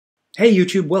Hey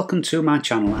YouTube, welcome to my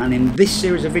channel, and in this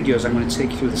series of videos I'm going to take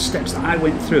you through the steps that I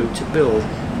went through to build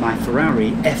my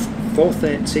Ferrari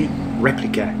F430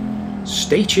 Replica.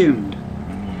 Stay tuned!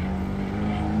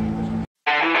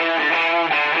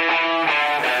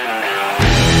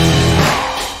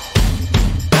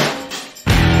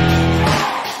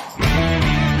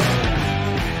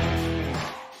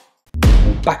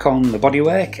 Back on the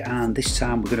bodywork, and this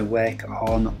time we're going to work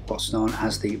on what's known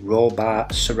as the roll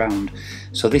bar surround.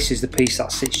 So this is the piece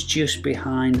that sits just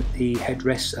behind the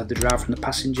headrests of the driver and the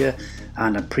passenger,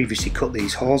 and I previously cut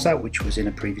these holes out, which was in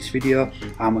a previous video,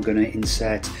 and we're going to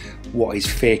insert what is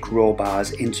fake roll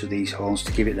bars into these holes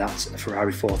to give it that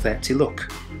Ferrari 430 look.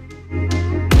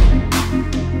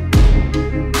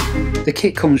 The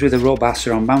kit comes with a roll bar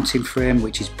surround mounting frame,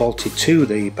 which is bolted to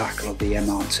the back of the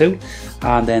MR2,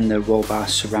 and then the roll bar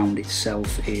surround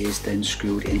itself is then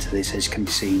screwed into this, as can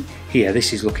be seen here.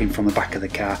 This is looking from the back of the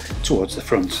car towards the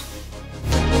front.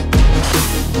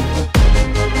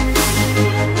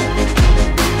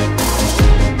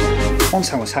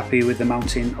 Once I was happy with the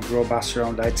mounting of the roll bar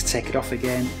surround, I had to take it off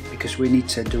again because we need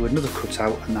to do another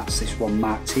cutout, and that's this one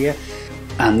marked here.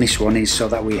 And this one is so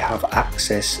that we have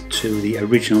access to the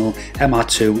original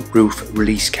MR2 roof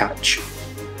release catch.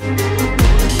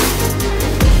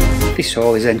 This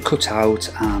hole is then cut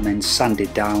out and then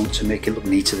sanded down to make it look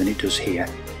neater than it does here.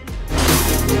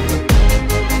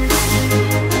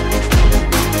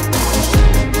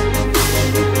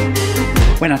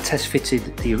 When I test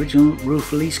fitted the original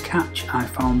roof release catch, I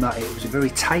found that it was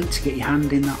very tight to get your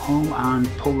hand in that hole and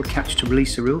pull the catch to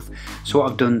release the roof. So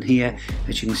what I've done here,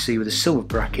 as you can see with the silver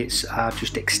brackets, I've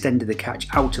just extended the catch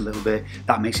out a little bit.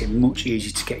 That makes it much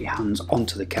easier to get your hands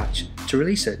onto the catch to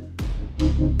release it.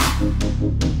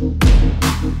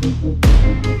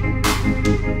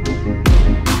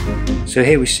 So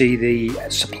here we see the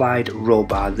supplied roll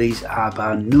bar. These are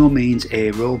by no means a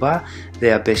roll bar.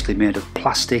 They are basically made of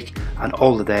plastic, and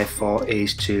all they're there for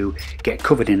is to get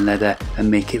covered in leather and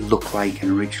make it look like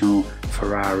an original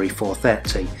Ferrari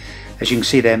 430. As you can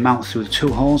see, they're mounted through the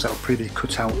two holes that were previously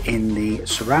cut out in the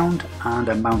surround and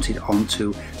are mounted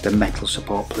onto the metal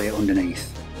support plate underneath.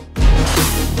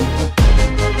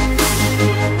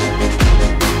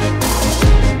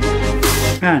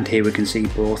 And here we can see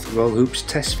both roll hoops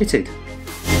test fitted.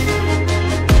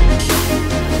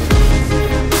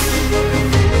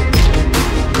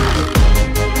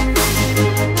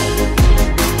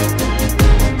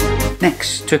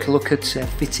 Next, took a look at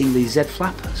fitting the Z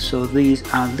flap. So these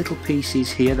are little pieces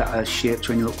here that are shaped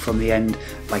when you look from the end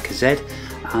like a Z,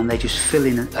 and they just fill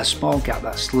in a small gap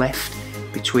that's left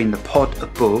between the pod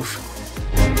above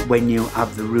when you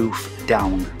have the roof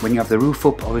down. When you have the roof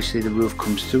up, obviously the roof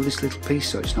comes through this little piece,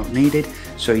 so it's not needed.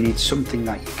 So you need something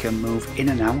that you can move in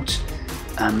and out,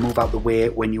 and move out the way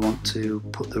when you want to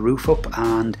put the roof up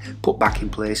and put back in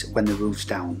place when the roof's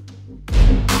down.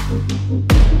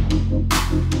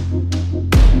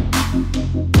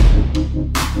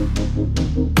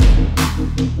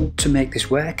 To make this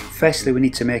work, firstly we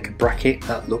need to make a bracket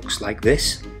that looks like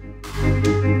this.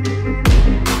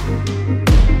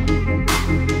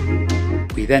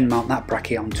 We then mount that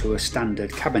bracket onto a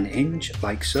standard cabinet hinge,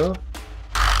 like so.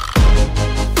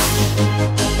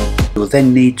 We'll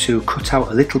then need to cut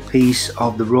out a little piece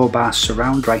of the roll bar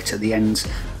surround right at the ends,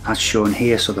 as shown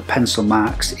here. So the pencil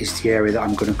marks is the area that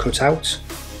I'm going to cut out.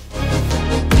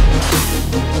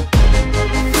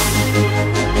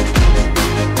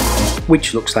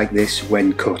 Which looks like this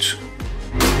when cut.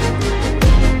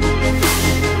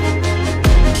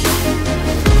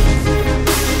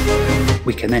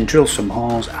 We can then drill some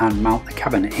holes and mount the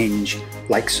cabinet hinge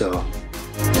like so.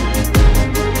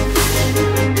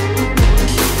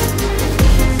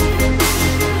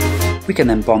 We can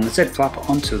then bond the Z flap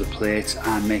onto the plate,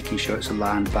 and making sure it's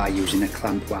aligned by using a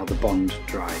clamp while the bond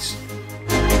dries.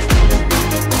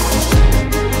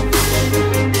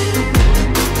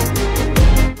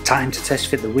 Time to test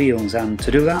fit the wheels, and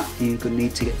to do that you're going to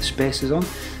need to get the spacers on.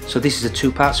 So this is a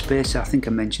two-part spacer, I think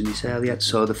I mentioned this earlier.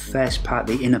 So the first part,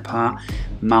 the inner part,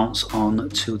 mounts on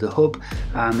to the hub,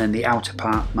 and then the outer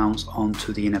part mounts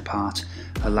onto the inner part,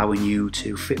 allowing you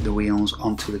to fit the wheels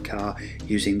onto the car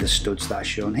using the studs that are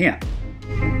shown here.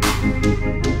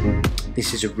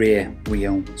 This is a rear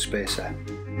wheel spacer.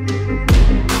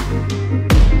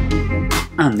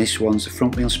 And this one's a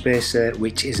front wheel spacer,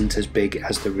 which isn't as big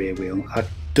as the rear wheel. I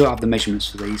don't have the measurements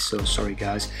for these, so sorry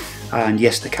guys. And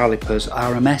yes, the calipers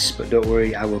are a mess, but don't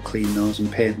worry, I will clean those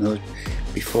and paint those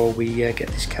before we get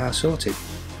this car sorted.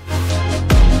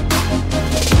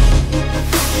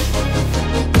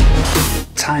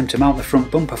 Time to mount the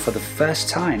front bumper for the first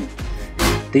time.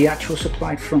 The actual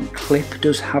supplied front clip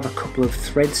does have a couple of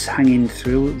threads hanging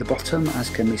through the bottom, as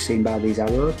can be seen by these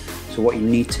arrows. So what you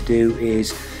need to do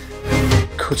is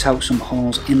cut out some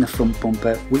holes in the front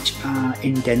bumper which are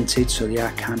indented, so they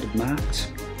are kind of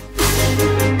marked.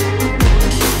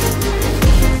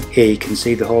 Here you can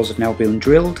see the holes have now been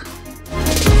drilled.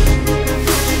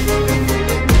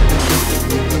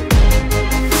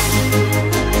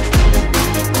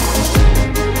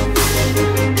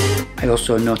 I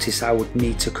also noticed I would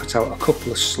need to cut out a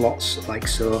couple of slots like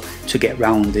so to get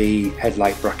round the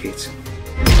headlight bracket.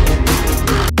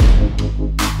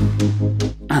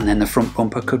 And then the front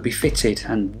bumper could be fitted,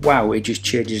 and wow, it just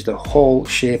changes the whole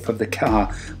shape of the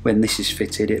car when this is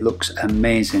fitted. It looks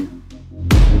amazing.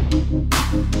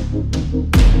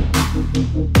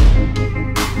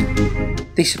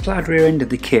 The supplied rear end of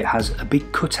the kit has a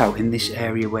big cutout in this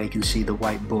area where you can see the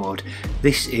white board.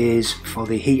 This is for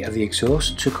the heat of the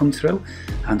exhaust to come through,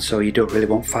 and so you don't really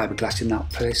want fiberglass in that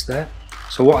place there.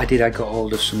 So what I did, I got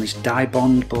hold of some of this dye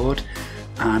bond board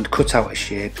and cut out a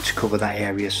shape to cover that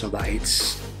area so that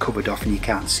it's covered off and you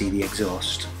can't see the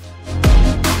exhaust.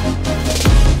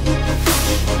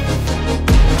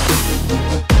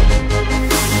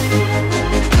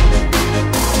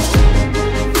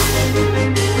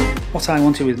 What I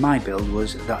wanted with my build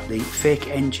was that the fake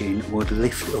engine would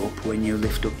lift up when you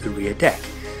lift up the rear deck.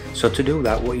 So to do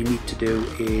that, what you need to do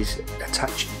is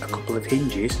attach a couple of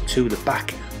hinges to the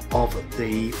back of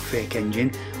the fake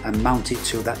engine and mount it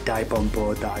to that dye bond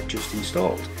board that I just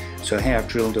installed. So here I've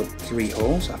drilled up 3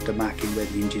 holes after marking where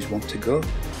the hinges want to go.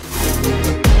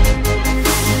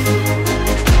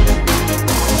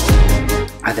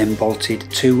 I then bolted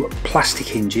 2 plastic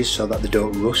hinges so that they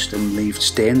don't rust and leave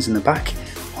stains in the back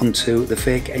onto the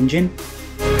fake engine,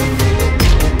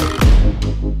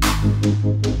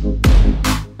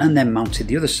 and then mounted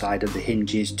the other side of the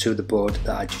hinges to the board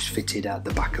that I just fitted at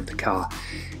the back of the car.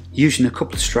 Using a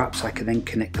couple of straps, I can then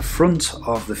connect the front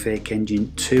of the fake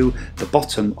engine to the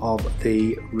bottom of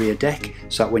the rear deck,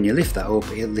 so that when you lift that up,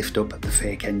 it'll lift up the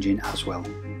fake engine as well.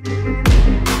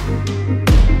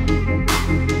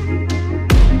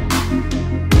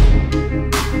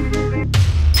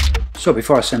 So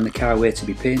before I send the car away to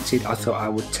be painted, I thought I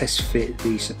would test fit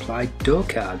the supplied door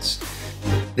cards.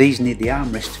 These need the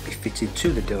armrest to be fitted to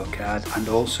the door card, and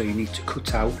also you need to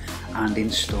cut out and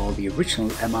install the original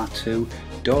MR2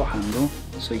 door handle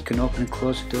so you can open and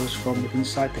close the doors from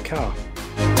inside the car.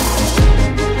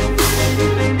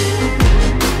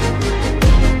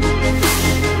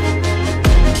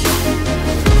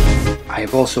 I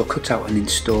have also cut out and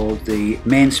installed the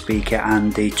main speaker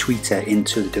and the tweeter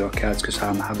into the door cards because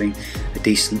I'm having a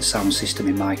decent sound system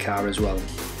in my car as well.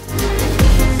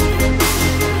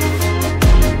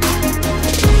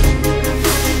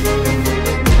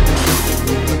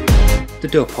 The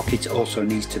door pocket also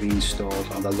needs to be installed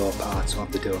on the lower part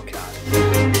of the door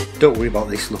card. Don't worry about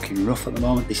this looking rough at the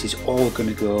moment. This is all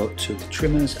going to go to the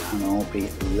trimmers and all be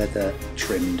leather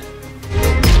trimmed.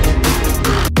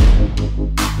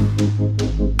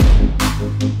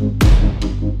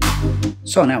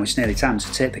 So now it's nearly time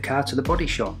to take the car to the body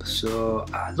shop. So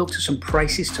I looked at some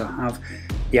prices to have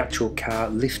the actual car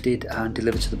lifted and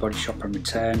delivered to the body shop and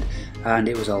returned, and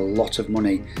it was a lot of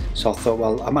money. So I thought,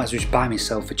 well, I might as well just buy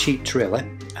myself a cheap trailer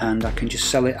and I can just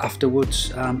sell it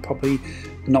afterwards and probably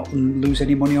not lose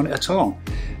any money on it at all.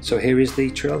 So here is the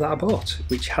trailer that I bought,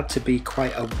 which had to be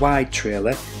quite a wide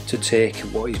trailer to take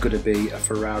what is going to be a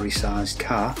Ferrari sized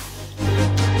car.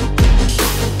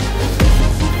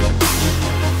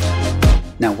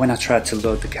 Now when I tried to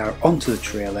load the car onto the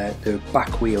trailer, the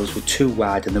back wheels were too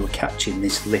wide and they were catching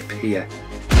this lip here.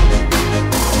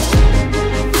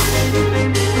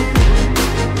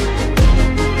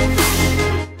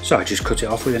 So I just cut it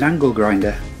off with an angle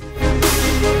grinder.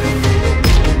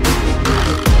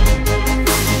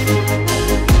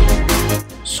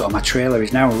 So my trailer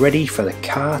is now ready for the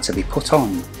car to be put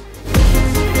on.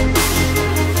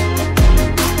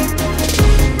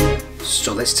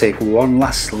 So let's take one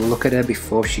last look at her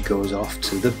before she goes off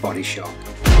to the body shop.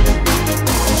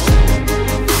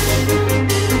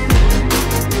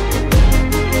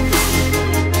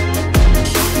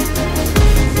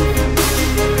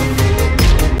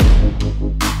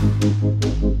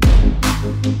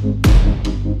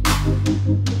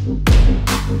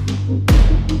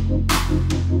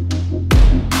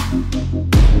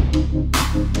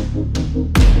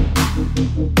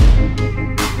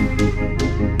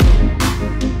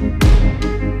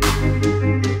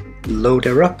 Load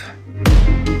her up.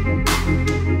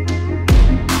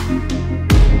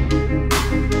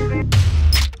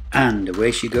 And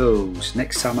away she goes.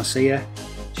 Next time I see her,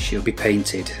 she'll be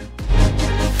painted.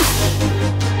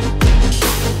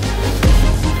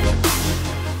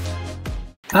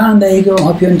 And there you go,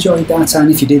 hope you enjoyed that, and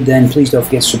if you did then please don't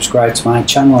forget to subscribe to my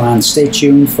channel and stay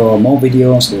tuned for more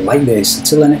videos like this.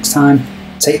 Until the next time,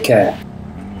 take care.